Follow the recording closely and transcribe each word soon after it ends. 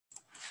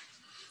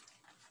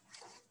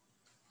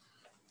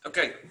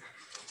Okay,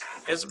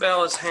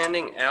 Isabel is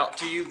handing out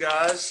to you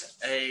guys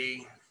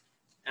an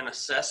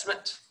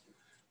assessment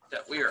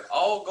that we are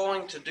all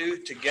going to do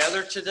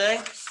together today.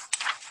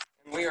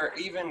 And we are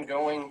even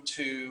going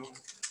to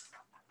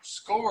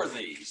score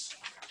these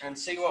and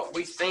see what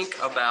we think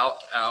about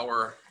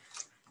our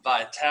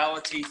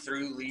vitality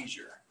through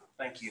leisure.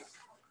 Thank you.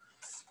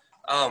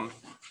 I'll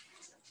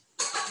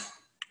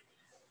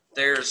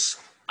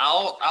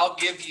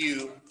give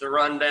you the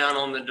rundown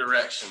on the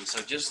directions, so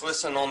just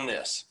listen on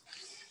this.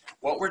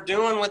 What we're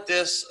doing with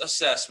this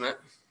assessment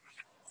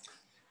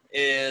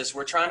is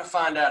we're trying to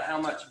find out how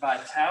much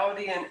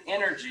vitality and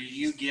energy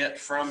you get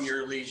from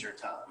your leisure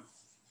time,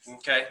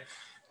 okay?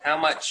 How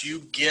much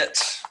you get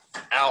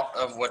out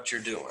of what you're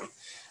doing.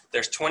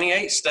 There's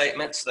 28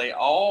 statements. They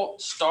all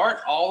start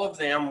all of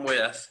them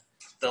with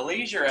the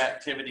leisure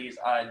activities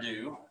I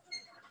do.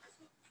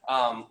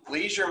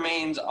 Leisure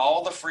means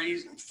all the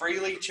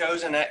freely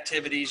chosen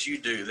activities you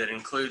do. That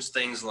includes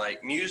things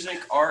like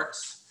music,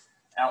 arts,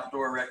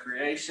 outdoor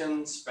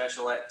recreation,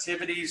 special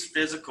activities,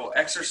 physical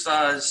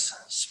exercise,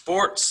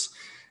 sports,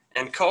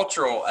 and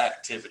cultural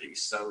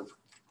activities. So,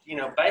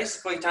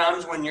 basically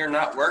times when you're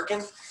not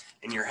working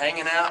and you're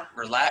hanging out,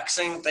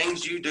 relaxing,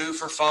 things you do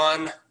for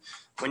fun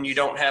when you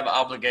don't have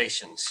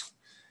obligations.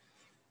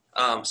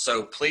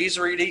 So please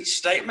read each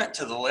statement.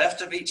 To the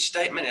left of each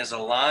statement is a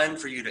line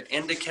for you to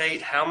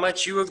indicate how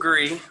much you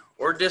agree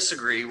or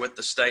disagree with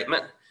the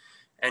statement.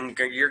 And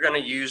you're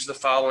going to use the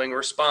following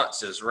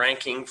responses,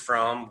 ranking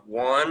from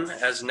 1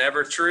 as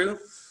never true,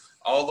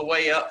 all the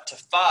way up to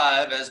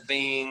 5 as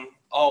being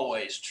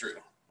always true,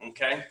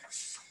 okay?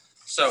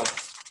 So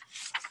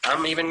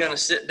I'm even going to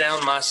sit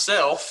down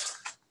myself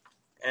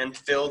and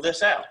fill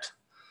this out.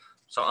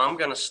 So I'm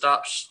going to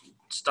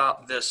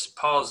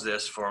pause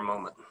this for a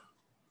moment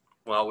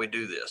while we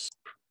do this.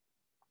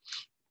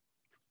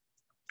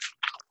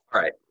 All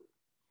right.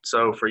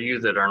 So for you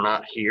that are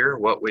not here,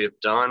 what we have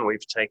done,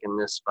 we've taken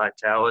this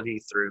vitality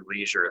through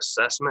leisure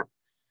assessment.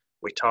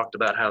 We talked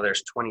about how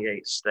there's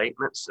 28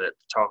 statements that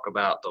talk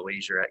about the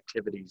leisure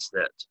activities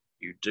that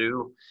you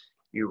do.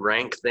 You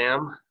rank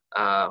them,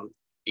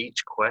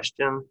 each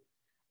question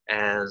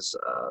as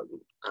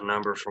a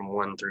number from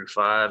 1 through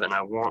 5. And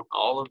I want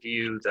all of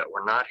you that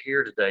were not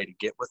here today to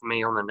get with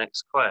me on the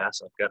next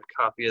class. I've got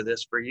a copy of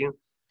this for you.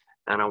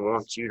 And I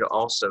want you to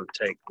also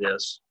take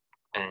this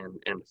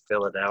and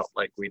fill it out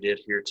like we did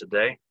here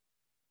today.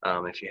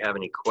 If you have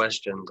any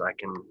questions, I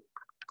can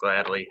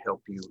gladly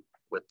help you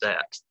with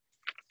that.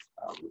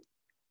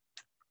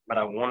 But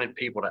I wanted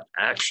people to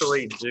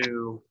actually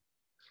do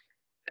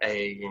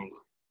an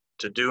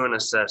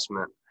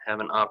assessment,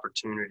 have an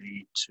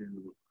opportunity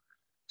to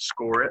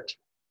score it,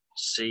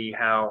 see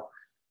how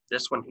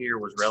this one here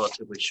was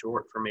relatively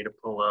short for me to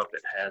pull up.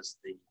 It has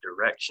the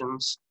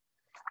directions.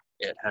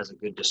 It has a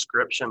good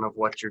description of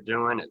what you're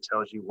doing. It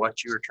tells you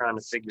what you're trying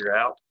to figure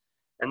out.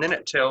 And then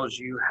it tells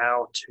you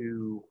how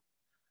to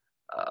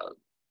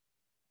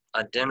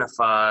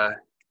identify,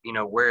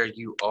 where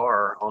you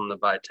are on the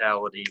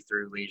vitality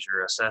through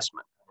leisure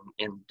assessment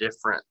in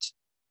different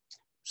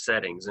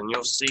settings. And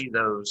you'll see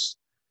those,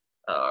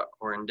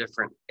 or in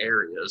different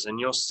areas. And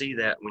you'll see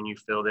that when you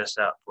fill this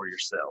out for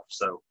yourself.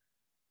 So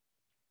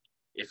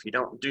if you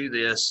don't do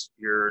this,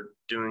 you're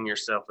doing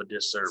yourself a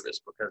disservice,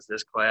 because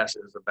this class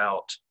is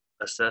about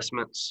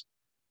assessments.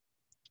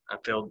 I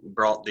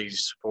brought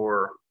these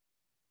for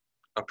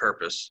a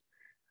purpose.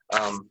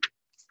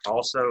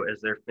 Also,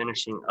 as they're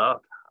finishing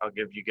up, I'll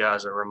give you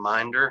guys a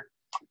reminder,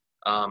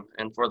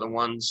 and for the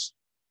ones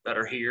that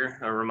are here,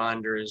 a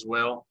reminder as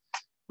well.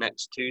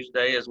 Next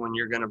Tuesday is when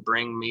you're going to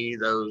bring me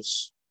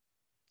those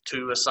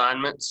 2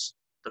 assignments,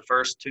 the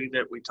first 2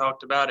 that we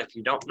talked about. If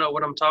you don't know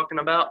what I'm talking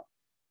about,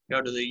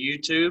 go to the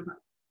YouTube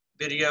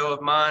video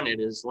of mine. It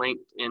is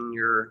linked in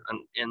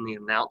the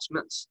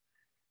announcements.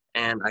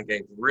 And I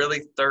gave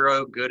really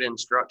thorough, good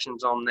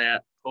instructions on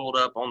that, pulled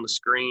up on the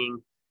screen.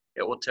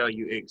 It will tell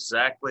you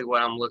exactly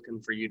what I'm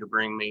looking for you to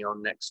bring me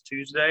on next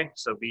Tuesday.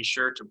 So be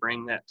sure to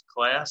bring that to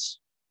class.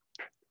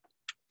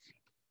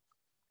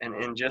 And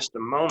in just a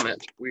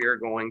moment, we are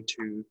going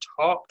to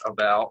talk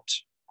about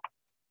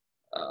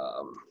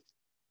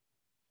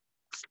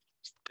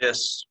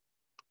this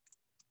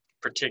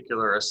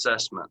particular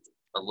assessment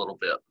a little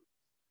bit.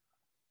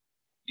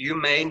 You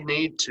may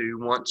need to,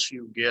 once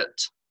you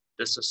get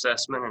this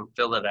assessment and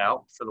fill it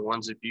out, for the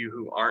ones of you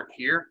who aren't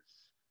here,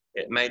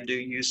 it may do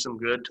you some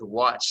good to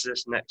watch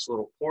this next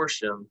little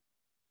portion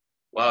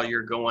while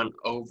you're going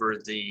over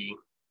the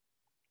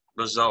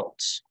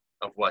results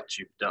of what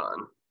you've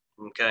done,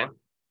 okay?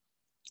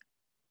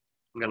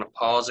 I'm going to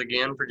pause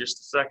again for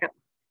just a second.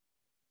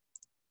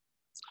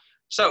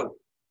 So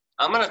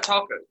I'm going to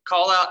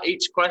call out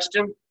each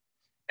question,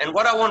 and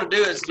what I want to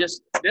do is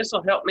this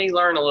will help me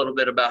learn a little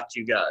bit about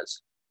you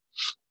guys,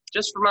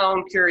 just for my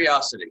own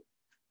curiosity.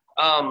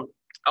 I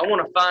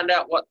want to find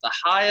out what the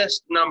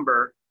highest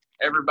number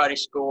everybody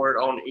scored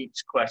on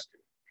each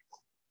question.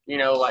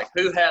 Like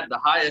who had the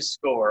highest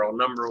score on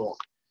number 1.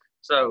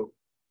 So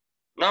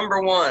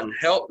number 1,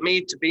 help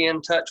me to be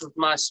in touch with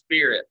my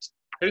spirit.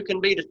 Who can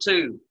beat a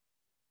 2?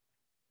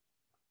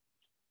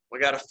 We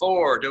got a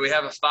 4. Do we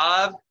have a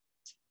 5?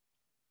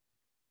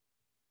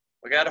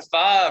 We got a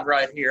 5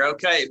 right here.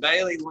 Okay,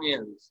 Bailey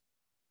wins.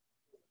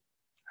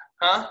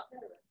 Huh?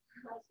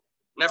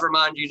 Never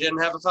mind, you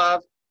didn't have a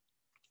 5?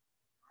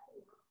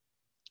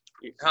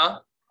 Huh?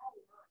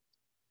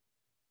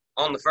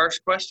 On the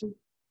first question?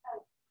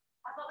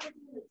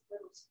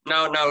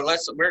 No,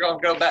 we're gonna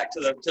go back to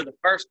the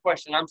first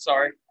question. I'm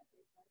sorry.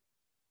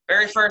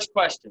 Very first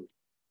question.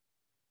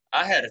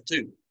 I had a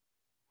 2.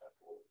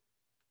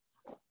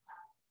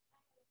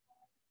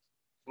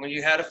 Well,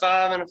 you had a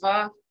 5 and a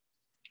 5?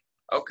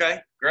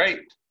 Okay, great.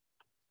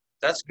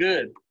 That's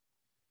good.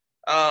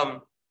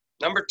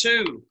 Number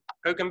 2,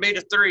 who can beat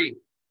a 3?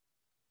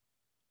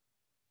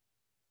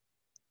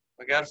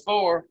 We got a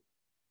 4.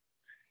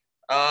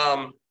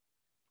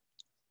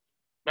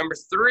 Number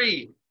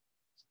 3,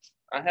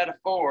 I had a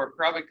 4,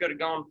 probably could have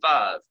gone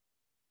 5.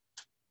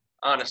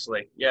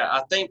 Honestly, yeah,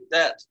 I think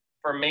that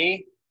for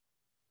me,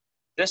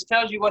 this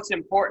tells you what's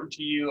important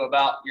to you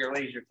about your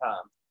leisure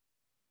time.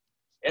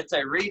 It's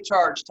a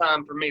recharge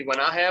time for me. When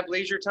I have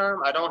leisure time,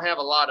 I don't have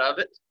a lot of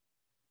it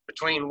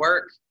between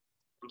work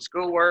and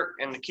schoolwork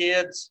and the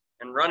kids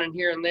and running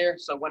here and there.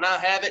 So when I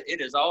have it, it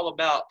is all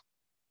about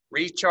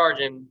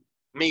recharging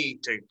me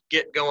to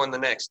get going the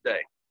next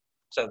day.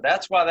 So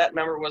that's why that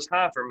number was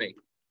high for me.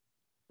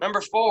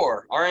 Number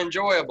 4, are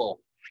enjoyable.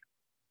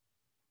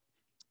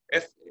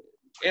 If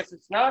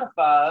it's not a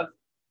 5,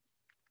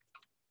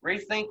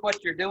 rethink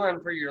what you're doing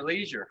for your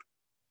leisure.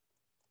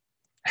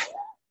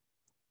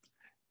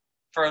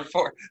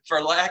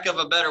 For lack of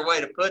a better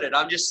way to put it,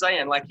 I'm just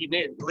saying, like,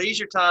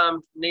 leisure time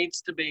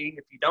needs to be,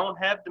 if you don't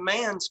have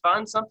demands,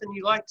 find something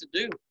you like to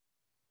do.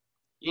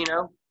 You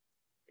know,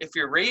 if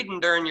you're reading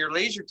during your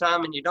leisure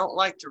time and you don't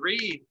like to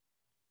read,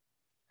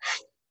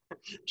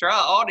 try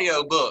an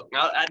audio book.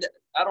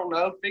 I don't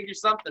know, figure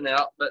something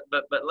out, but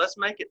let's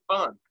make it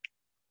fun.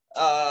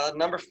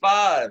 Number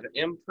 5,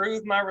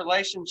 improve my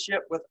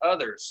relationship with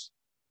others.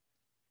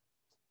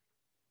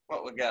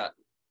 What we got?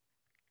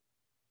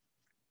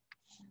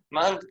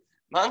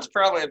 Mine's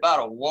probably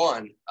about a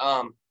 1.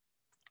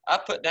 I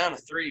put down a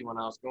 3 when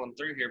I was going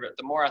through here, but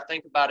the more I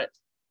think about it,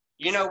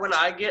 when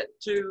I get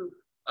to,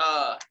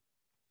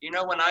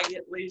 when I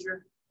get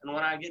leisure and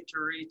when I get to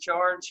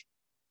recharge,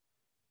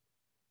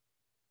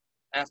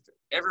 after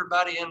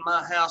everybody in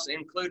my house,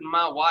 including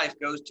my wife,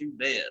 goes to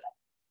bed.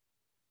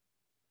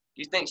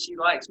 Do you think she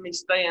likes me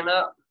staying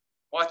up,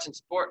 watching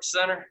Sports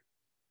Center,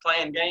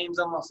 playing games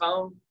on my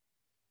phone?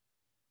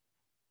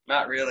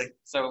 Not really.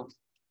 So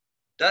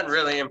doesn't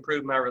really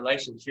improve my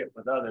relationship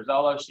with others,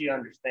 although she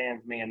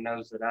understands me and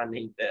knows that I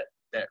need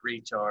that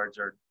recharge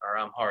or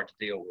I'm hard to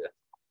deal with.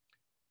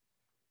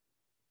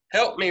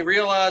 Help me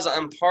realize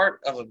I'm part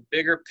of a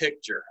bigger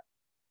picture.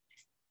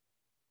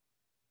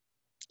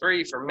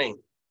 3 for me.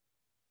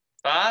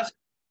 5,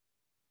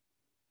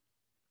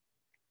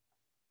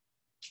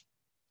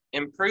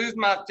 improve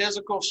my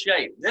physical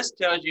shape. This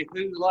tells you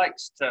who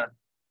likes to.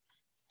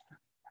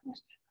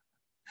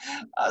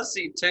 I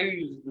see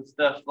 2s and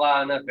stuff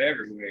flying up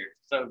everywhere.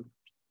 So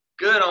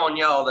good on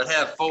y'all that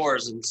have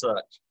 4s and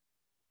such.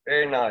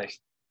 Very nice.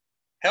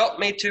 Help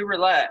me to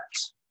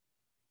relax.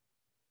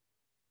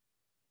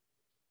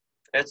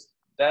 That's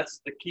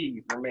the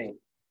key for me.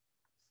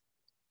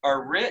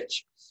 Are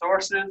rich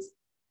sources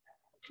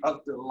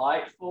of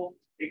delightful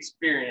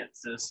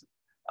experiences.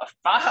 A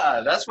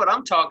 5, that's what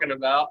I'm talking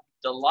about.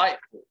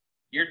 Delightful.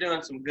 You're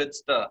doing some good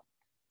stuff.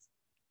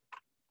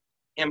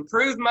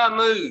 Improve my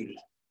mood.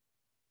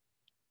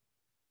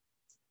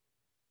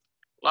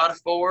 A lot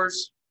of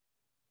 4s.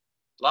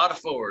 A lot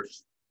of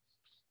 4s.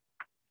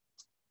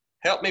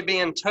 Help me be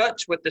in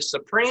touch with the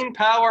supreme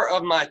power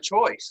of my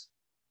choice.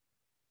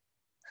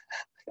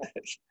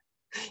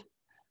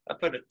 I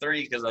put a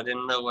 3 because I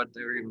didn't know what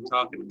they were even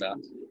talking about.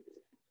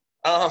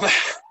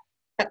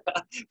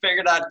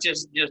 Figured I'd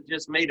just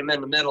meet them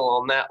in the middle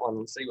on that one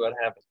and see what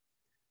happens.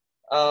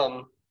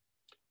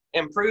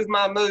 Improve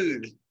my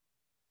mood.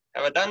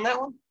 Have I done that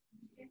one?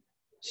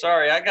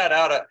 Sorry, I got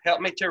out of help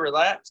me to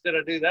relax. Did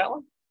I do that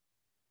one?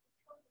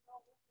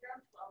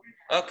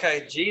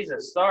 Okay,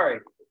 Jesus, sorry.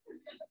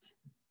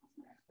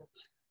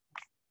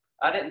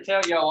 I didn't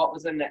tell y'all what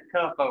was in that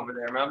cup over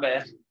there, my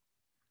bad.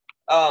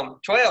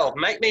 12,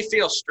 make me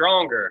feel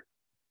stronger.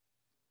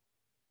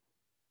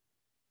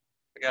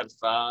 I got a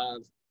 5.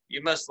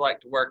 You must like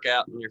to work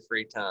out in your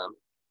free time.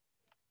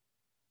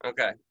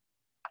 Okay,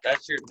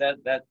 that's your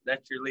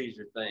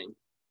leisure thing.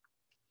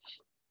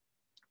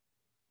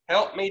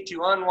 Help me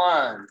to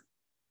unwind.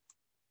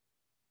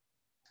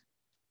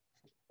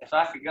 If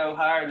I could go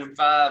higher than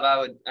 5, I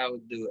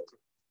would do it.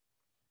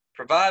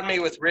 Provide me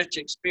with rich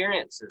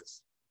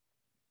experiences.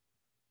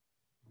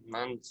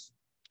 Mine's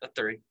a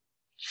 3.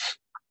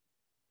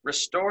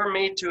 Restore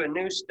me to a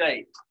new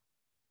state.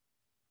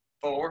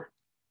 4.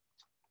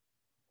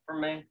 For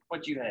me,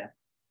 what you have?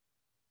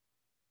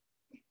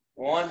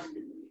 1.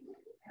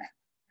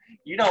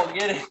 You don't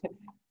get it.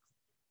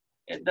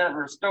 It doesn't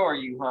restore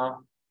you, huh?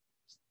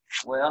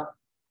 Well,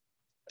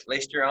 at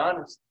least you're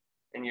honest,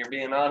 and you're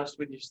being honest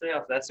with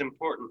yourself. That's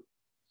important.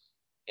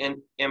 And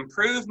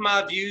improve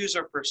my views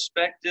or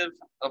perspective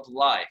of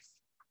life.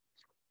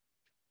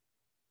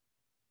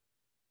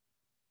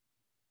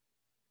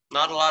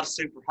 Not a lot of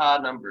super high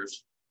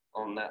numbers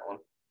on that one.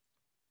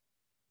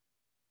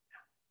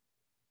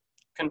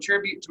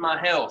 Contribute to my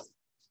health.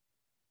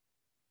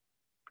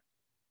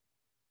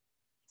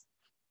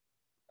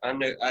 I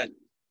knew I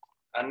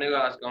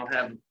was gonna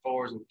have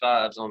 4s and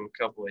 5s on a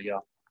couple of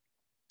y'all.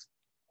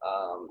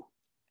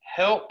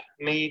 Help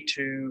me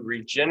to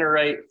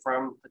regenerate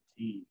from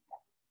fatigue.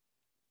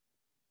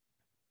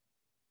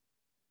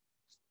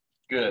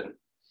 Good.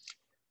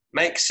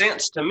 Makes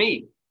sense to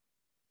me.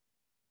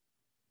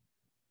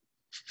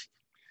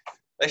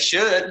 They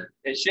should.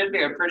 It should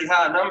be a pretty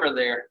high number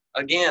there.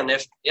 Again,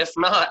 if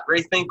not,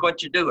 rethink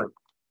what you're doing.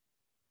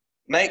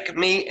 Make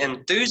me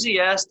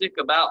enthusiastic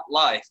about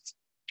life.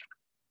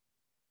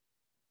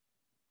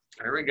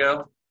 There we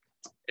go.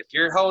 If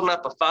you're holding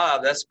up a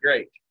 5, that's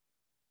great.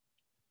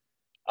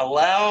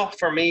 Allow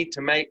for me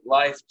to make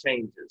life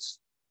changes.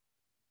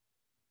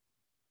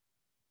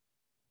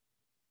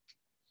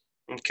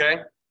 Okay.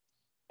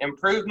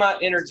 Improve my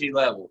energy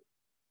level.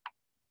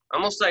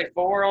 I'm going to say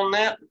 4 on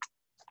that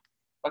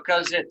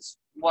because it's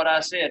what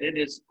I said. It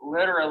is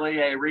literally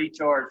a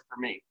recharge for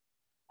me.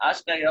 I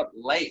stay up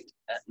late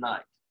at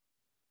night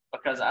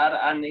because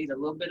I need a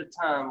little bit of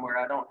time where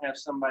I don't have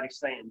somebody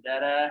saying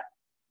dada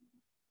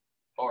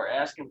or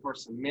asking for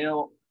some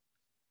milk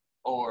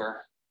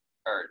or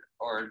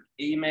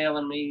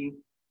emailing me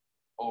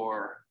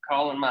or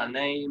calling my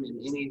name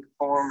in any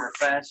form or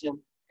fashion.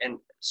 And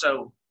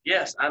so,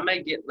 yes, I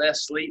may get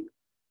less sleep,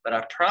 but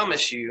I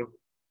promise you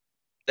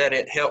that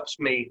it helps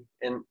me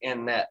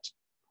in that.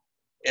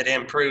 It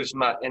improves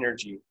my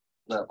energy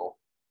level.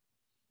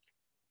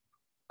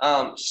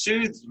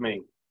 Soothes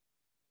me.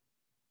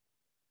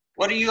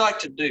 What do you like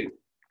to do?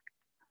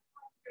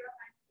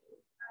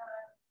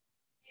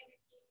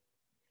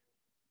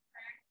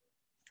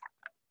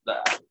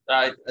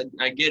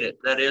 I get it.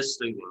 That is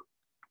soothing.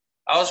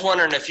 I was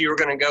wondering if you were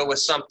going to go with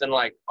something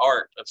like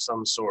art of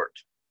some sort.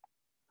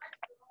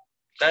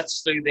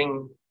 That's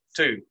soothing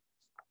too.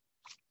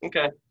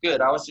 Okay,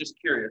 good. I was just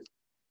curious.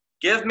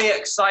 Give me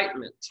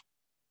excitement.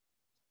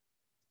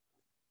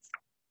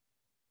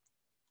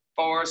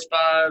 4s,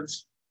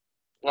 5s,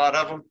 a lot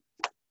of them.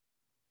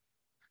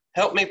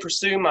 Help me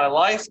pursue my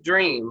life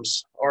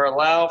dreams or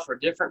allow for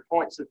different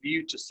points of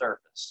view to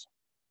surface.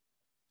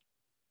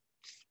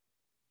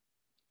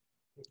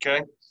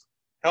 Okay.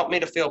 Help me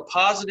to feel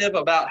positive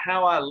about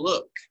how I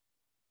look.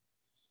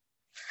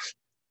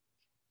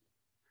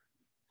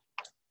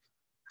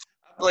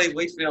 I believe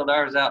we filled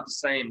ours out the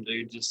same,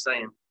 dude, just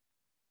saying.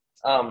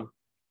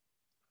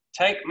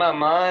 Take my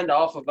mind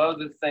off of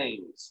other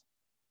things.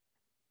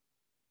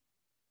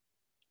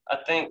 I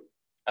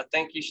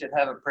think you should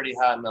have a pretty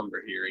high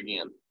number here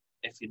again.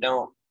 If you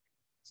don't,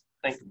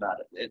 think about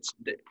it.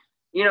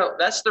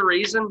 That's the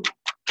reason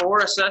for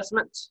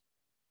assessments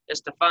is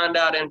to find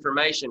out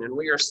information, and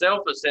we are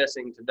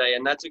self-assessing today,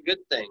 and that's a good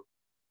thing.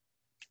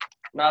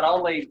 Not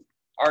only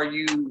are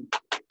you,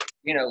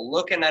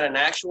 looking at an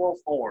actual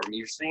form,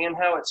 you're seeing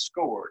how it's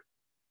scored.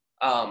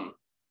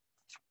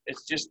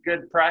 It's just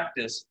good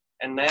practice,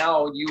 and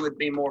now you would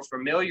be more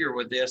familiar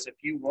with this if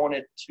you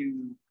wanted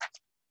to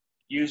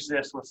use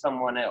this with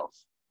someone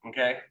else.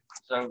 Okay,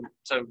 so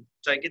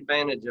take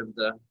advantage of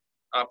the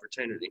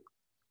opportunity.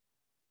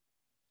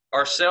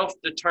 Are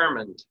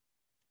self-determined.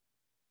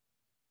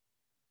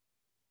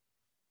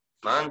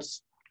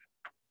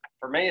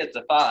 For me, it's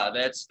a 5.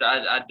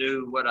 I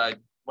do when I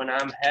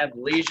have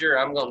leisure,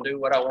 I'm going to do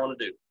what I want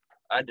to do.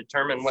 I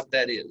determine what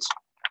that is.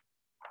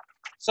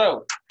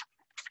 So,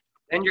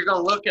 then you're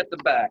going to look at the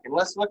back, and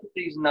let's look at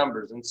these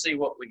numbers and see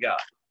what we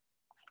got.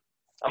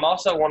 I want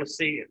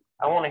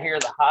to hear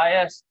the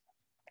highest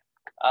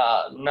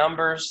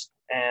numbers,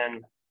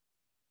 and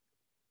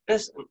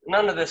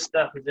none of this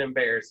stuff is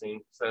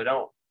embarrassing, so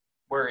don't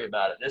worry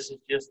about it. This is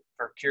just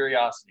for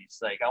curiosity's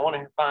sake. I want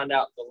to find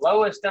out the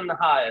lowest and the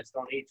highest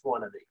on each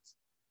one of these.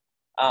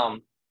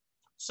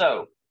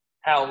 So,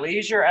 how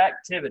leisure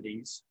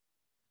activities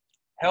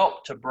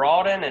help to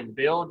broaden and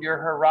build your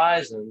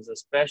horizons,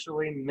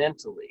 especially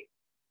mentally.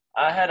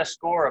 I had a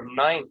score of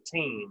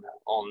 19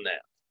 on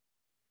that.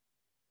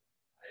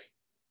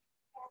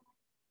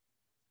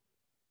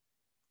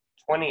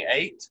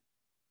 28.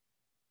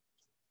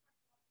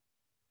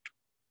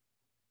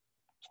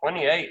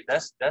 28,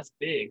 that's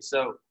big.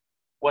 So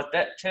what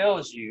that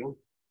tells you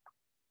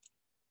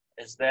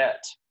is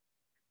that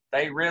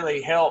they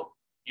really help.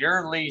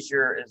 Your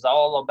leisure is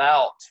all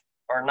about,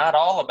 or not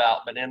all about,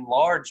 but in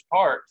large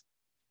part,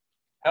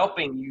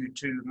 helping you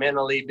to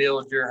mentally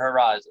build your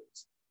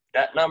horizons.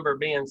 That number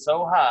being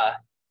so high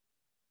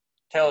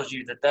tells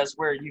you that that's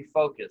where you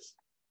focus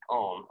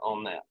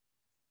on that.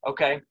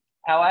 Okay,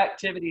 how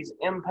activities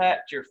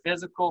impact your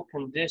physical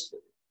condition.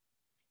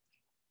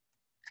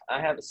 I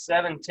have a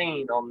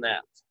 17 on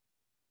that.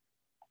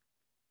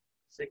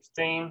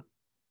 16,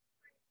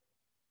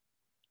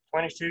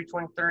 22,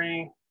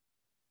 23,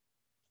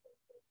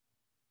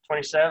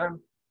 27.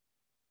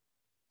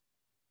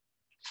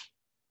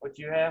 What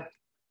you have?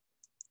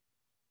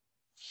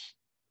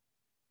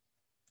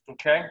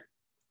 Okay.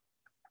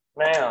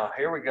 Now,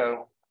 here we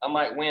go. I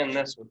might win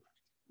this one.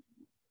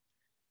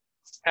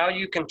 How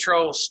you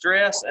control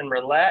stress and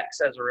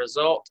relax as a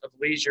result of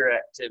leisure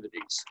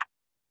activities.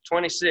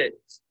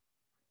 26.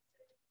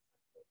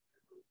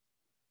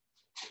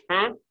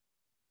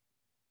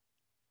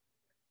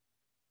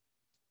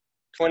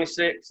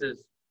 26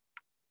 is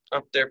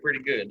up there pretty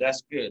good.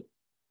 That's good.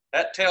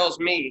 That tells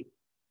me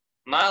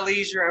my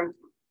leisure,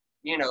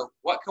 and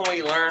what can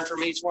we learn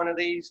from each one of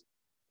these?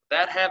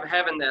 That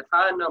having that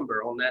high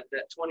number on that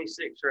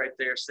 26 right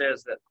there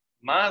says that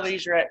my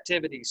leisure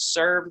activities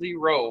serve the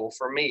role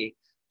for me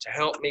to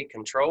help me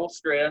control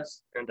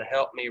stress and to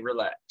help me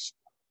relax.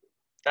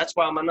 That's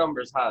why my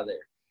number is high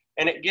there.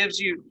 And it gives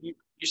you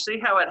see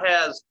how it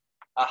has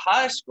a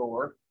high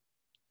score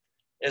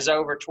is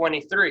over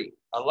 23.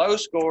 A low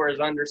score is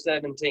under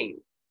 17.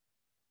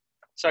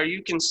 So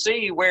you can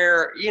see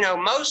where,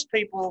 most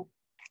people,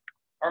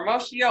 or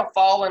most of y'all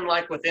falling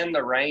like within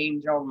the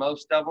range on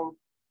most of them,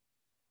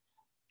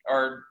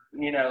 or,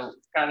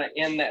 kind of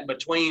in that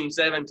between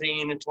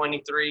 17 and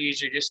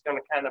 23s, you're just going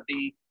to kind of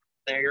be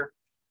there.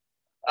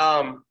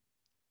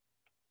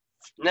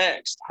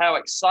 Next, how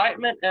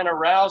excitement and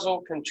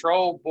arousal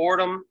control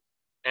boredom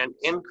and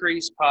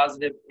increase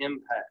positive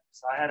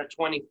impacts. I had a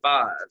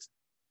 25,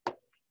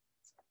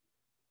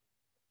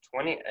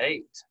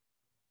 28,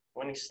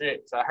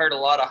 26. I heard a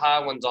lot of high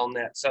ones on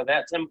that. So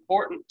that's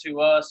important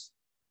to us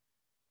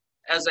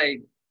as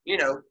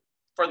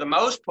for the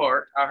most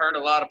part, I heard a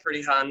lot of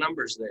pretty high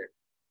numbers there,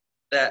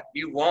 that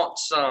you want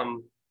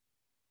some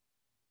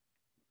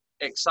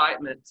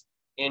excitement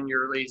in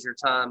your leisure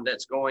time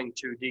that's going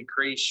to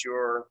decrease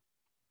your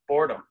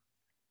boredom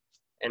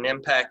and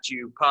impact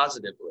you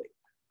positively.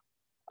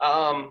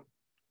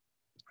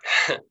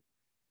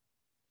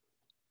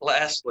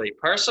 Lastly,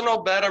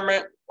 personal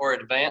betterment or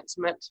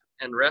advancement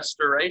and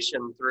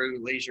restoration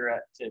through leisure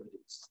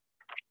activities.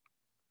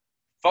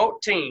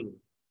 14.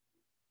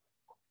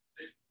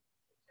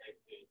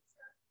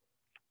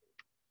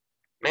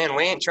 Man,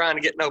 we ain't trying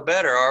to get no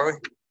better, are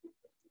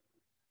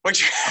we?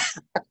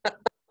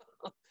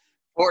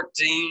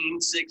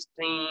 14,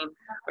 16.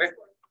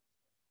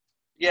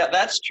 Yeah,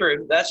 that's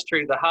true. That's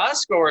true. The high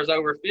score is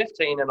over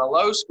 15 and the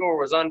low score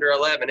was under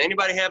 11.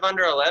 Anybody have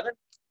under 11?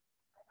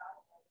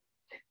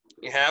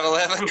 You have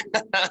 11?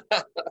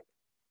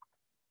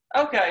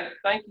 Okay,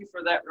 thank you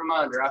for that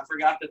reminder. I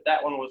forgot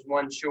that one was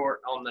one short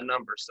on the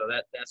number, so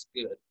that's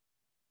good.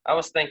 I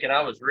was thinking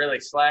I was really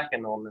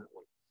slacking on that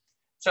one.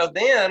 So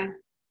then,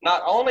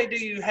 not only do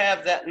you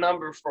have that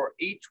number for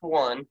each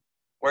one,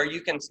 where you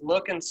can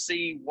look and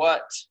see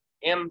what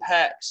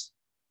impacts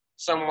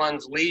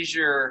someone's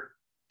leisure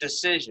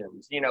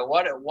decisions.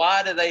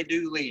 Why do they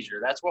do leisure?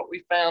 That's what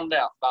we found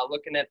out by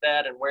looking at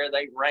that and where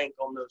they rank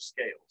on those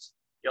scales.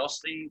 Y'all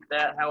see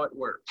that, how it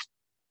works.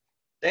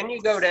 Then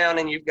you go down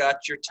and you've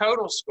got your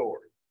total score.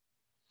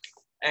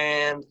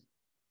 And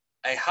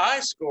a high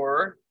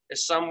scorer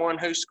is someone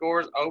who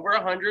scores over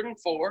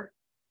 104.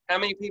 How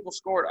many people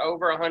scored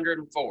over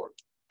 104?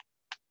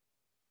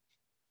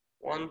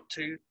 1,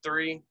 2,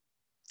 3,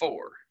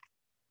 4.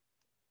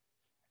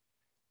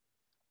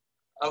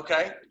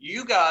 Okay,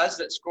 you guys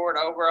that scored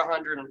over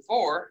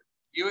 104,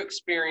 you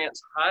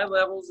experience high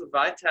levels of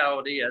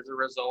vitality as a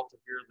result of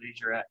your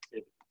leisure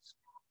activities.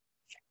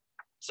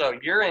 So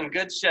you're in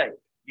good shape.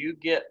 You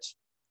get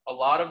a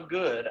lot of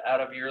good out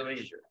of your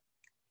leisure.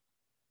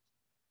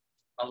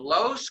 A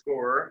low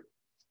scorer,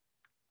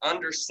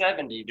 under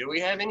 70. Do we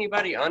have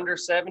anybody under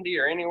 70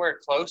 or anywhere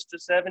close to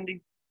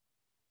 70?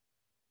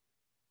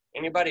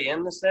 Anybody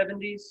in the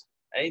 70s,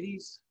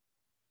 80s,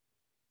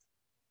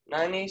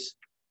 90s?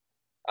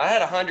 I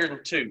had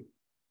 102.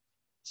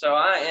 So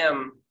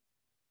I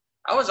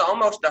was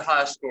almost a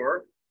high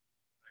scorer.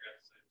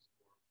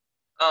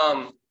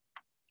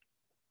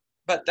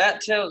 But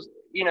that tells,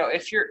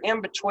 if you're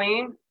in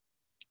between,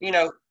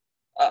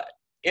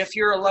 if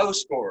you're a low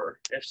scorer,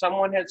 if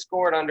someone had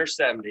scored under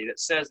 70, that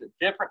says that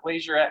different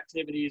leisure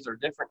activities or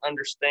different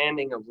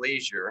understanding of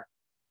leisure,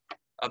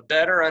 a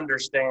better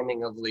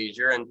understanding of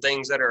leisure and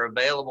things that are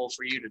available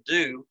for you to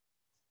do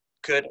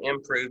could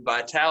improve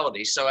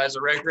vitality. So as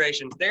a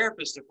recreation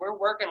therapist, if we're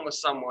working with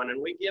someone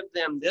and we give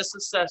them this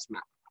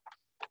assessment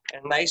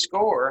and they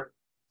score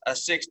a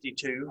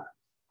 62,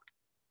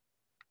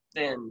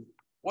 then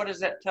what does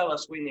that tell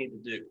us we need to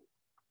do?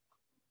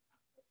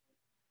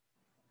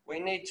 We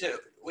need to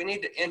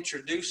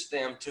introduce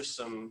them to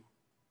some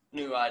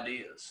new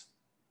ideas.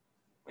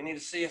 We need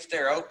to see if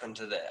they're open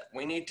to that.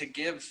 We need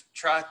to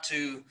try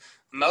to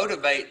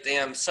motivate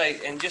them, say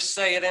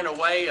it in a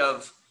way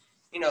of,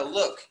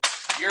 look,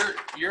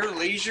 your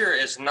leisure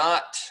is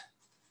not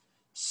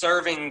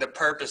serving the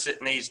purpose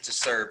it needs to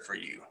serve for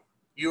you.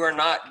 You are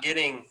not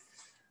getting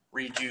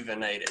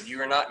rejuvenated.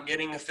 You are not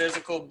getting a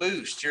physical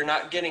boost. You're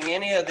not getting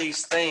any of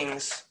these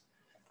things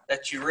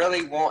that you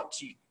really want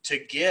to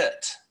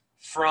get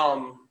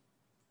from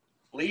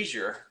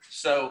leisure.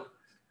 So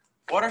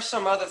what are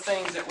some other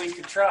things that we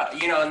could try?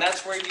 And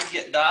that's where you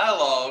get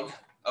dialogue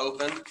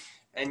open,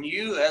 and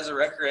you as a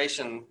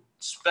recreation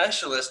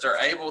specialists are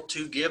able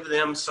to give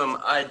them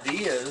some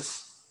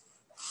ideas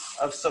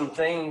of some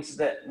things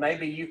that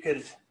maybe you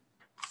could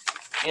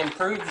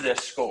improve this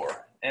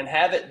score and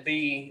have it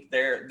be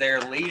their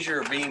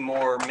leisure be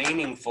more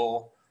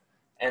meaningful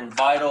and a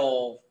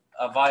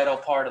vital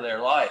part of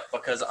their life.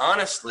 Because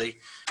honestly,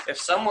 if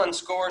someone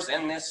scores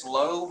in this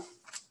low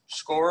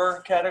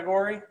scorer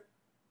category,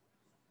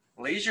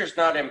 leisure is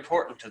not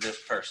important to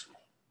this person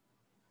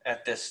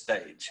at this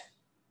stage.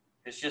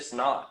 It's just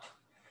not.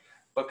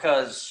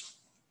 Because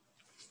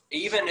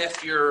even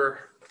if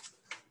you're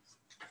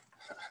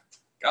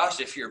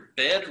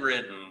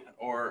bedridden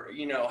or,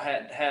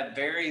 had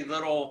very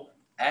little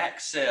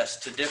access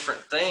to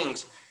different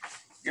things,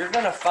 you're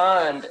going to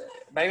find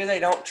maybe they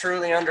don't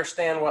truly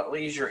understand what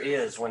leisure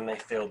is when they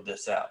filled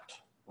this out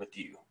with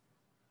you.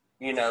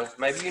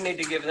 Maybe you need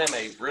to give them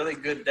a really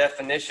good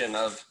definition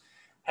of,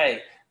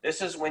 hey,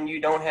 this is when you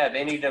don't have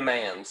any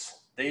demands.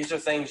 These are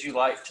things you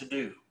like to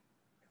do,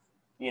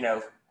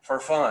 for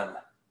fun,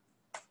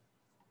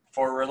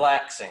 for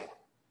relaxing.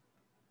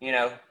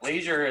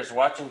 Leisure is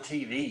watching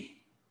TV.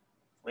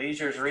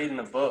 Leisure is reading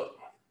a book.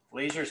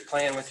 Leisure is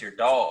playing with your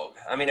dog.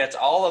 It's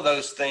all of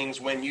those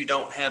things when you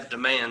don't have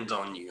demands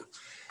on you.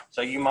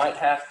 So you might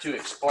have to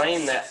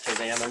explain that to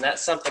them. And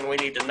that's something we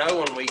need to know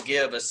when we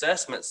give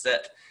assessments,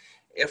 that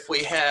if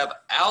we have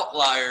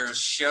outliers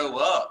show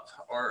up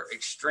or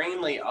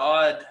extremely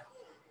odd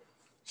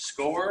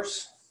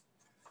scores,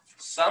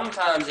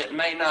 sometimes it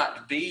may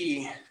not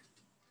be,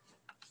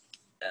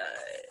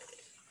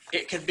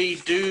 it could be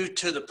due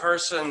to the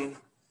person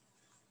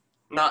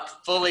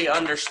not fully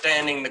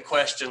understanding the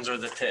questions or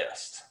the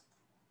test.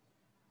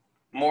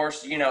 More,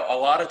 a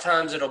lot of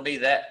times it'll be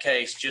that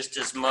case just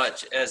as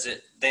much as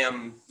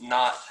them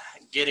not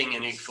getting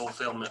any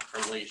fulfillment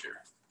from leisure.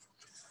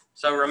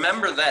 So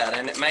remember that,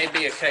 and it may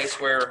be a case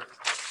where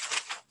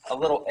a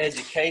little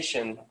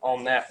education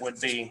on that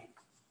would be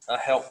a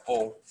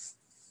helpful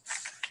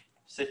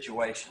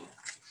situation.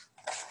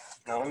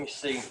 Now let me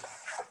see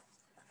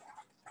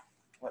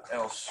what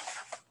else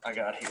I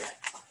got here.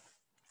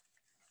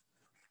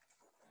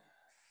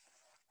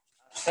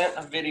 I sent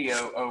a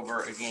video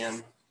over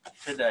again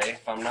today,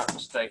 if I'm not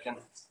mistaken,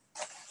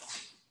 that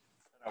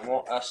I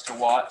want us to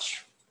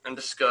watch and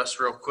discuss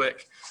real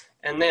quick.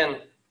 And then,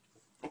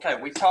 okay,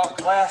 we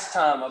talked last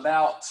time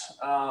about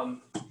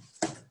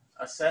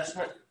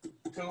assessment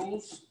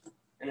tools,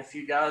 and if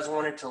you guys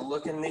wanted to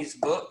look in these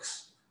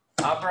books,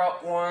 I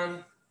brought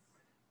one.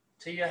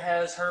 Tia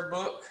has her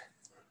book.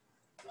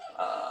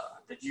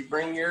 Did you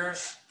bring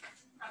yours?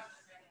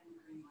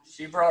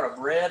 She brought a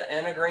red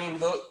and a green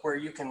book where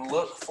you can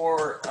look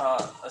for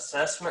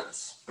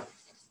assessments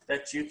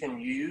that you can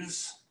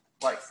use,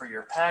 like for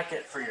your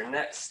packet, for your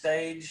next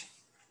stage.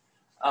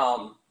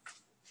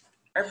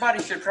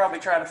 Everybody should probably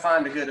try to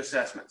find a good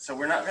assessment. So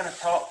we're not going to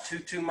talk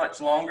too much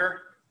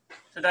longer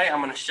today.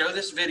 I'm going to show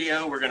this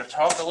video. We're going to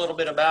talk a little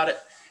bit about it.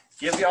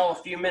 Give y'all a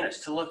few minutes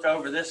to look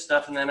over this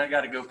stuff, and then I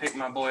got to go pick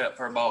my boy up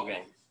for a ball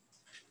game.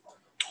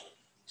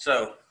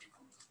 So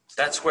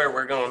that's where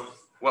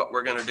what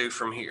we're going to do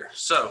from here.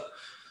 So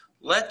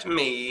I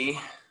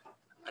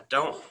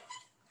don't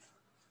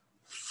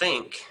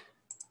think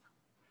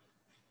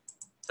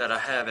that I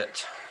have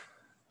it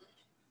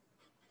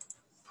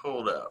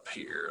pulled up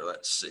here.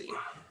 Let's see.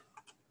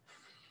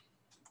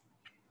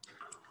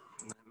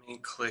 Let me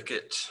click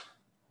it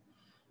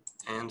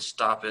and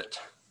stop it.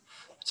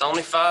 It's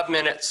only 5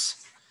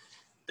 minutes.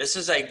 This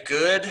is a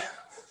good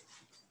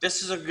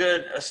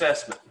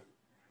assessment.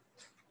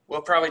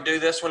 We'll probably do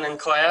this one in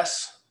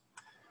class.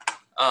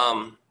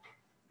 And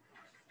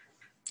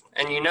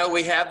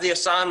we have the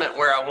assignment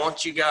where I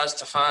want you guys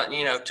to find,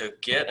 to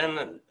get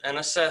an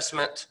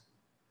assessment,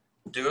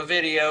 do a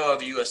video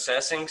of you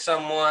assessing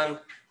someone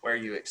where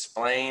you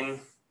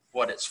explain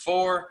what it's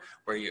for,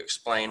 where you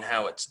explain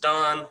how it's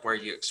done, where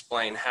you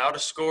explain how to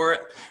score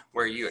it,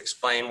 where you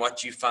explain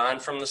what you find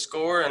from the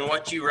score and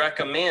what you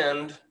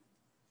recommend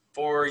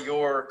for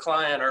your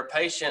client or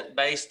patient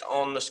based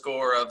on the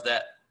score of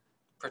that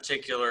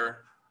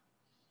particular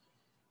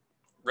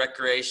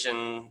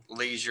recreation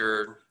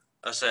leisure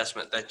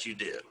assessment that you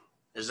did.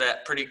 Is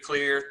that pretty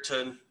clear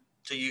to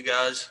you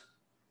guys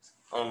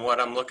on what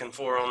I'm looking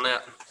for on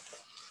that?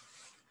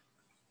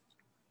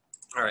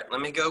 All right,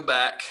 let me go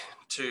back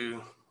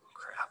to,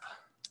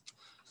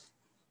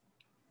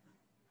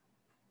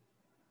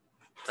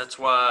 That's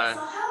why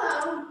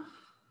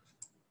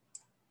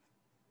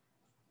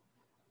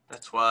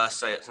I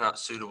say it's not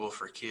suitable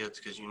for kids,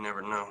 because you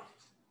never know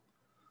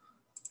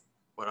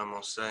what I'm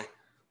gonna say.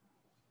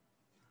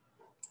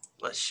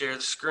 Let's share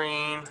the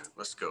screen.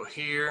 Let's go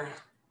here.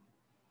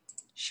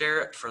 Share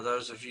it for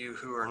those of you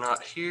who are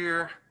not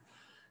here.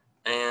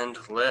 And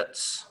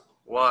let's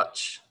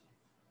watch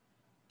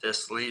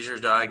this Leisure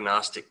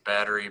Diagnostic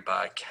Battery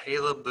by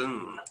Kayla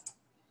Boone.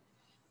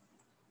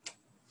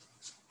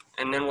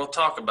 And then we'll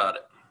talk about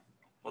it.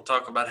 We'll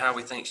talk about how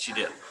we think she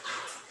did.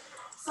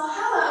 So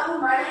hello,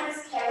 my name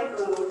is Kayla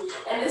Boone,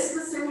 and this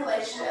is a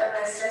simulation of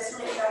an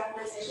assessment and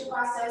documentation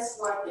process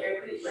for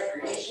therapeutic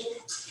recreation.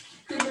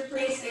 Could you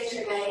please state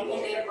your name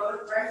and date of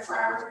birth for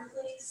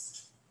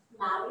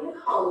Nadia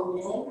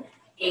Holman,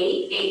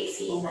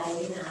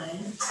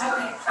 8/18/99.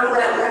 Okay, I'm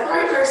glad I'm the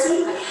right person.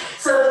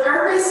 So the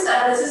purpose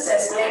of this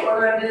assessment,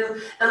 we're going to do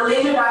the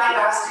Leisure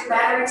Diagnostic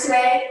Battery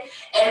today,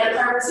 and the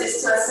purpose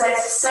is to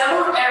assess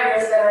several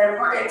areas that are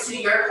important to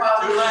your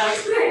quality of life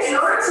experience. In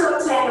order to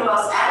obtain the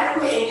most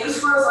adequate and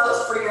useful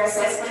results for your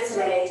assessment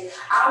today,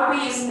 I will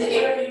be using the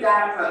interview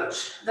guide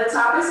approach. The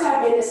topics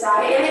have been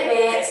decided in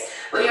advance,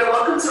 but you're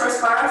welcome to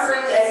respond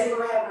freely as if we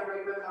were having a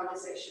regular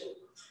conversation.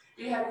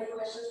 Do you have any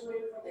questions for me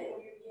before the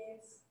interview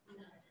begins?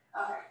 No.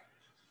 Okay.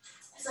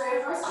 So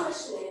your first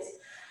question is,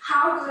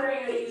 how good are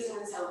you at using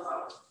the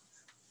telephone?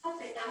 I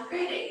think I'm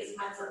great at using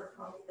my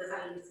telephone because I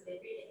use it every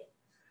day.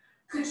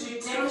 Could you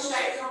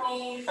demonstrate for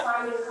me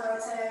finding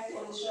contact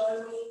and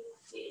showing me?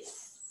 Yes.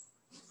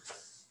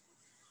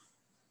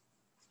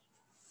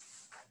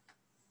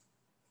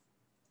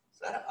 Is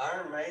that an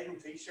Iron Maiden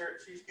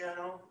t-shirt she's got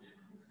on?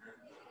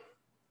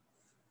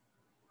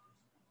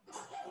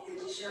 Could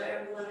you show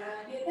everyone how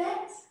to do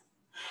that?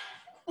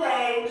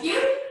 Thank you.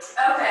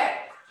 Okay.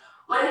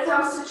 When it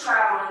comes to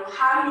traveling,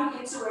 how do you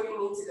get to where you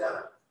need to go?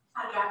 I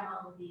drive my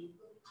own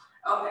vehicle.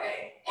 Okay.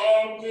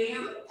 And do you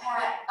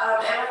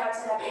ever have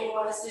to have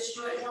anyone assist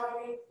you at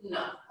driving?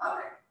 No.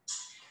 Okay.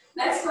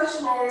 Next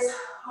question is,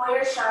 when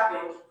you're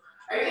shopping,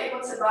 are you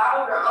able to buy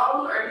on your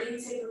own or do you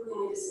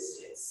typically need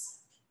assistance?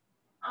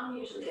 I'm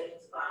usually able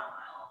to buy on my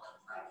own.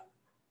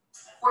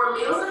 For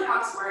meals and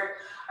housework,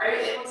 are you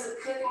able to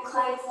cook and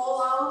clean full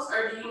loads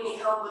or do you need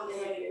help with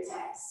the heavier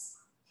tasks?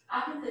 I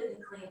can cook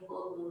and clean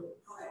full load.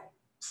 Okay.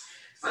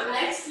 For the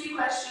next few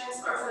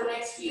questions, or for the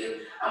next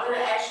few, I'm going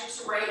to ask you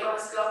to rate on a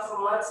scale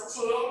from 1 to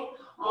 10,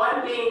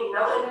 1 being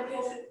no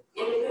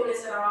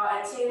independence at all,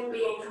 and 10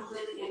 being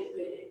completely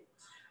independent.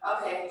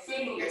 Okay,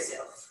 feeding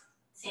yourself.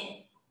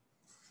 10.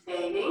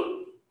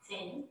 Bathing.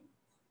 10.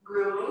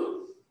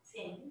 Grooming.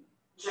 10.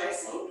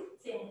 Dressing.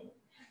 10.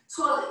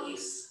 Toilet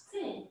use.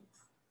 10.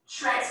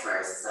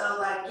 Transfers, so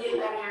like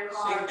getting out of your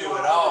car. She can do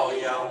it all,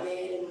 getting out y'all. of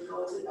bed and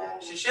going to the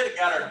bathroom. She should have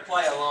got her to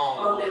play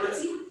along.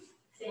 Mobility.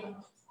 10.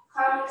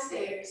 Climbing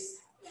stairs.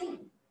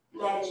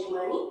 Managing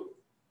money.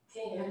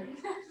 10.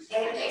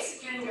 And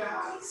executing your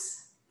hobbies.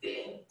 10.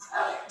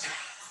 Okay.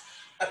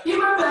 A few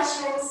more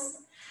questions.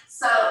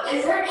 So,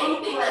 is there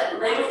anything that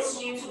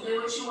limits you to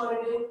do what you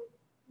want to do?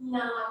 No,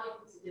 I'm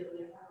able to do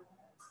whatever I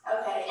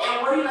want. Okay. And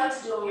what do you like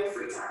to do in your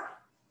free time?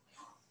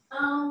 I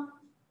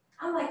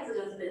like to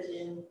go to the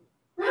gym.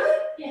 Really?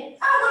 Yes.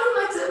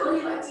 What do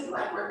you like to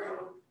like work on?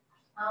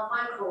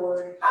 My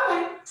core.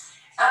 Okay.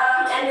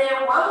 And then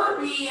what would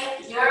be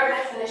your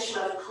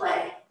definition of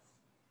play?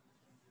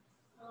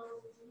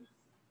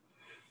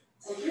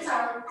 Take your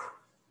time.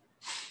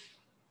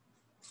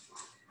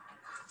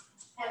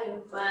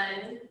 Having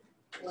fun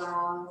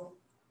while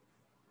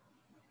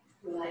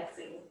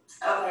relaxing.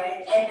 Okay.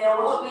 And then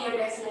what would be your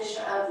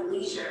definition of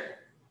leisure?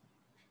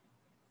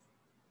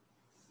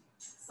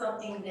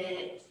 Something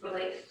that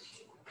relates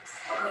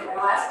Okay. My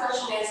last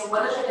question is,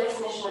 what is your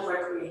definition of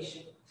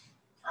recreation?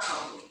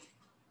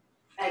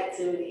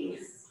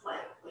 activities like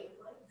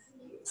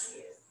activities.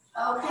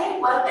 Okay,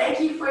 well, thank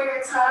you for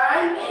your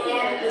time,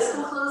 and this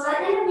concludes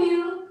our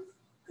interview.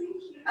 Thank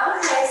you.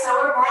 Okay,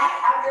 so we're back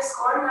after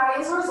scoring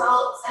Nadia's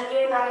results.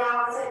 Again, Nadia, I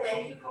want to say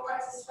thank you for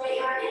participating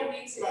in our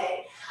interview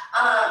today.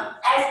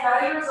 As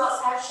Nadia's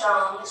results have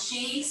shown,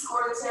 she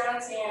scored a 10 out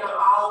of 10 on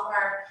all of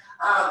her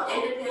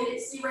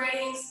independency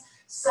ratings.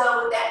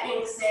 So with that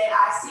being said,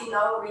 I see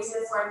no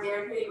reason for a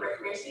therapeutic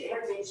recreation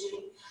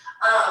intervention.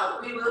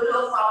 We will do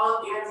a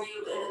follow-up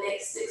interview in the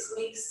next 6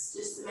 weeks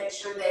just to make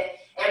sure that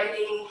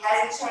everything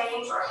hasn't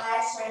changed or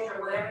has changed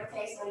or whatever the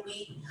case may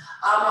be.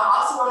 I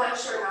also want to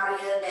assure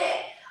Nadia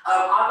that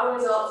all the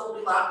results will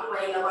be locked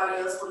away.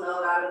 Nobody else will know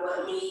about it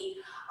but me.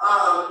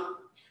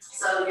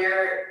 So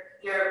your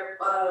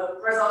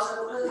results are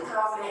completely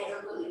confident,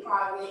 completely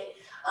private,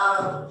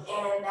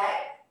 and that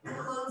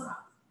concludes.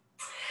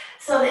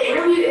 So the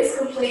interview is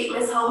complete.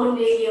 Ms. Holman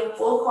did give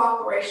full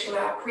cooperation.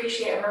 I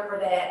appreciate her for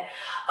that.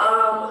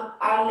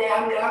 I'm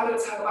now going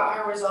to talk about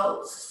her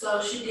results.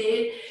 So she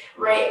did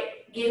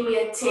give me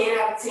a 10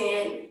 out of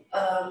 10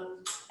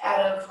 out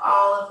of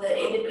all of the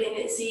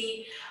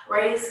independency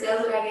rating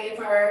scales that I gave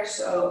her.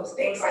 So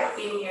things like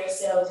feeding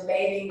yourselves,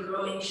 bathing,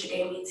 grooming, she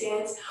gave me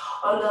 10s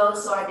on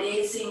those. So I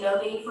did see no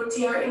need for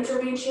TR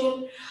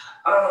intervention.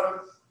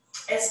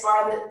 As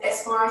far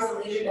as the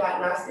leisure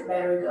diagnostic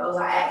battery goes,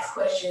 I asked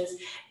questions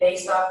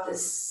based off the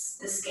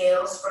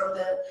scales from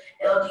the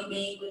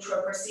LDB, which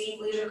were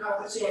perceived leisure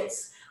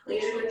competence,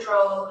 leisure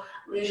control,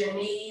 leisure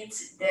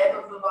needs,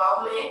 depth of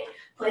involvement,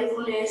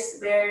 playfulness,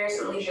 barriers,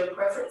 and leisure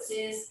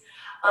preferences.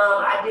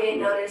 I did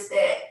notice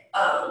that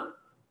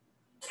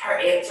her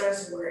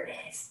answers weren't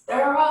as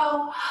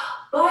thorough,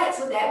 but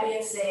with that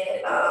being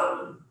said,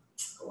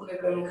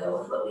 we're going to go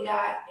with what we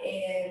got,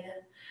 and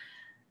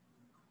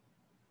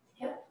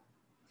yep.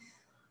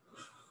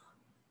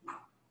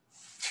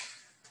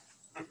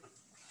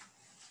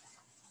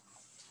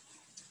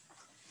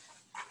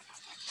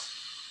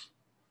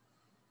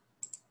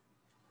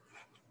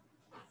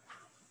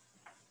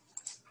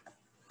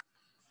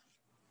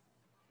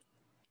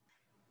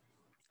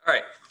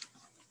 right.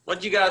 What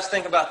do you guys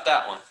think about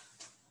that one?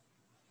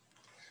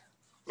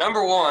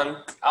 Number one,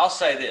 I'll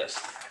say this.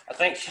 I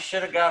think she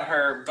should have got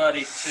her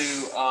buddy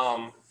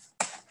to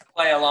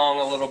play along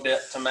a little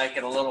bit to make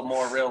it a little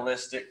more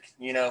realistic,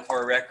 you know,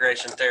 for a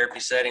recreation therapy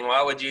setting.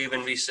 Why would you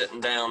even be sitting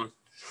down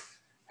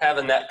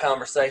having that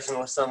conversation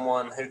with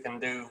someone who can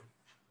do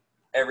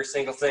every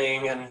single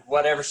thing and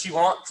whatever she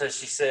wants, as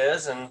she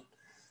says, and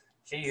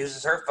she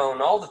uses her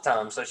phone all the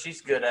time, so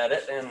she's good at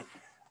it. And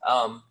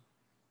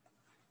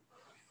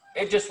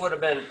it just would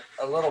have been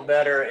a little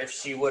better if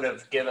she would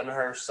have given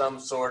her some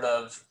sort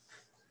of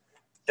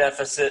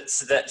deficits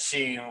that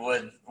she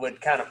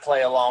would kind of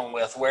play along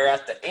with, where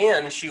at the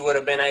end she would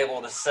have been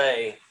able to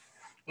say,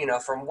 you know,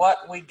 from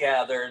what we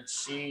gathered,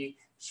 she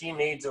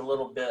needs a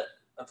little bit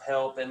of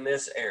help in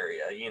this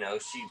area, you know,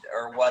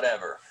 or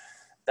whatever.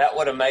 That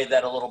would have made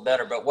that a little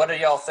better. But what do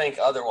y'all think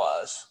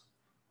otherwise?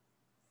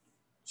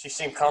 She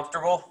seemed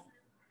comfortable?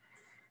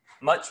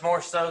 Much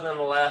more so than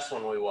the last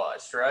one we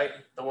watched, right?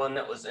 The one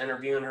that was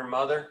interviewing her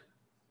mother.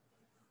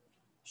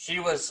 She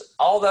was,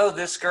 although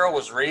this girl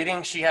was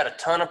reading, she had a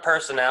ton of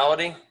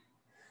personality.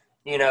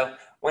 You know,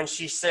 when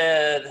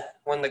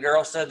the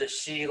girl said that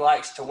she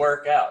likes to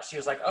work out, she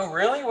was like, oh,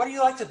 really? What do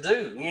you like to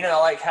do? You know,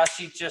 like how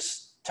she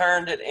just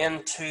turned it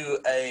into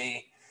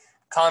a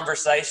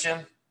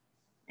conversation,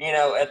 you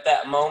know, at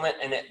that moment,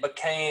 and it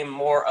became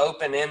more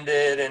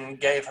open-ended and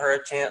gave her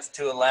a chance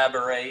to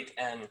elaborate.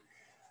 And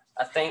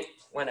I think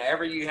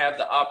whenever you have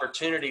the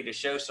opportunity to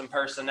show some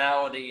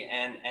personality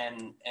and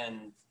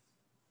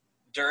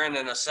during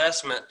an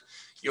assessment,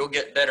 you'll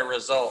get better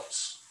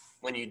results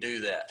when you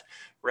do that,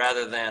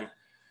 rather than,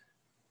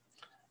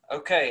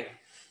 okay,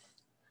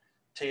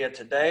 Tia,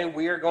 today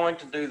we are going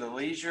to do the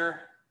Leisure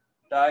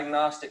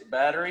Diagnostic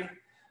Battery.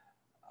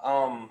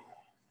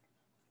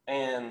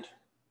 And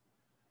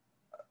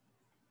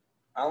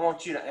I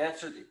want you to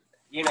answer,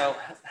 you know,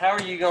 how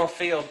are you going to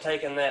feel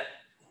taking that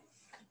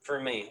for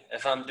me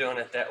if I'm doing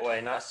it that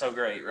way? Not so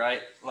great,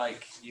 right?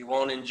 Like, you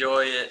won't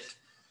enjoy it.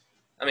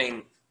 I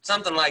mean,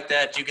 something like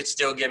that, you could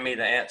still give me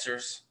the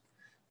answers.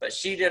 But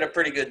she did a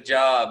pretty good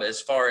job as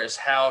far as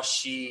how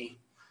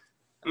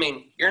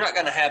you're not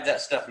going to have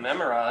that stuff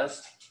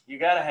memorized. You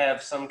got to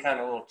have some kind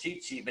of little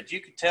cheat sheet, but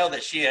you could tell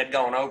that she had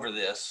gone over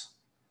this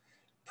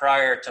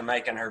prior to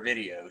making her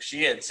video.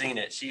 She had seen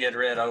it. She had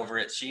read over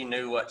it. She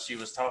knew what she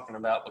was talking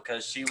about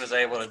because she was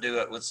able to do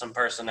it with some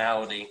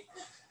personality,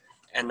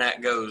 and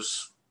that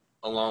goes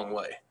a long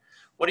way.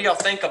 What do y'all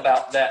think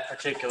about that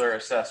particular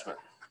assessment?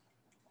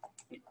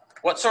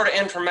 What sort of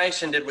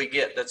information did we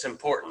get that's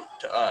important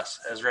to us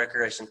as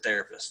recreation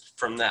therapists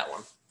from that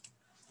one?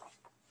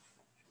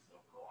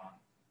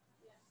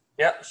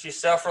 Yep, she's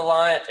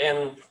self-reliant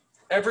in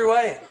every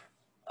way.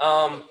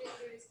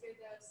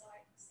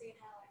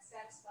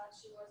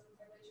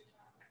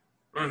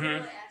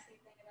 Mm-hmm.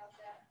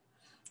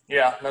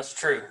 Yeah, that's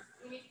true.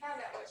 When you found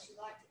out what she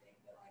liked to do,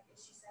 but like,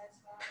 is she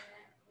satisfied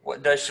in it?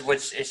 What does she?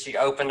 Which is she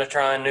open to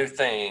trying new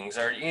things?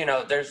 Or, you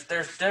know, there's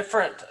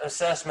different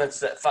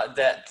assessments that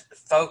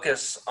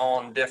focus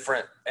on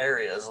different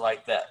areas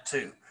like that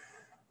too.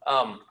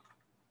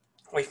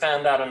 We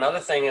found out another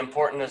thing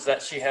important is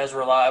that she has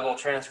reliable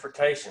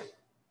transportation.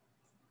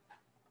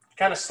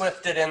 Kind of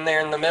slipped it in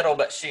there in the middle,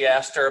 but she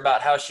asked her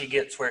about how she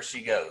gets where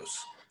she goes.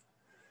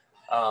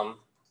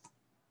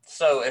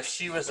 So if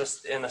she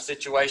was in a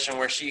situation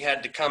where she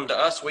had to come to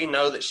us, we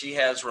know that she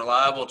has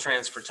reliable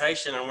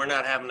transportation, and we're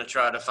not having to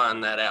try to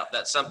find that out.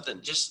 That's something,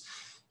 just,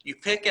 you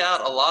pick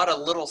out a lot of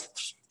little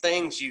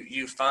things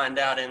you find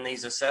out in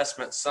these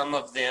assessments. Some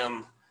of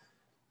them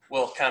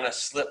will kind of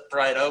slip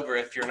right over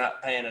if you're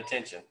not paying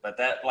attention. But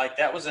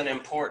that was an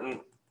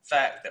important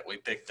fact that we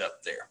picked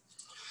up there.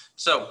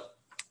 So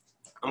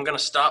I'm going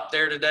to stop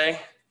there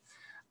today.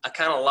 I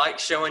kind of like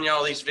showing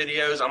y'all these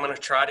videos. I'm going to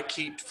try to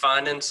keep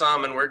finding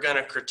some, and we're going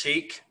to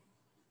critique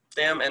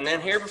them. And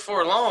then here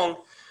before long,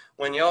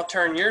 when y'all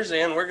turn yours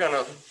in, we're going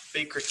to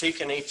be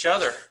critiquing each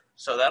other.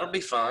 So that'll be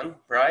fun,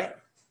 right?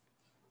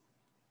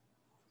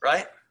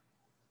 Right?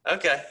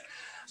 Okay.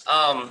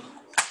 I'm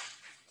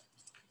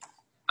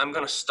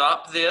going to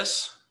stop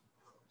this.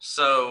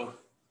 So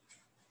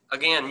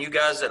again, you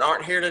guys that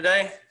aren't here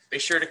today, be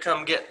sure to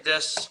come get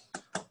this,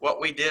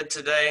 what we did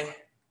today,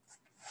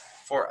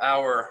 for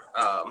our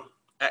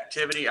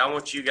activity. I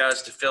want you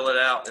guys to fill it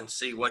out and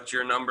see what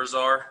your numbers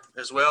are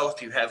as well.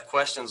 If you have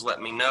questions,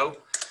 let me know.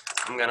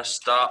 I'm going to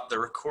stop the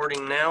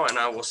recording now, and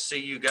I will see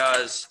you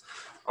guys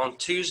on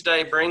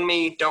Tuesday.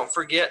 Don't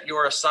forget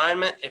your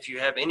assignment. If you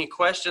have any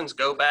questions,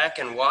 go back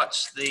and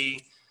watch the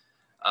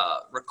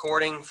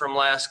recording from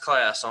last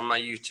class on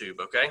my YouTube,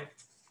 okay?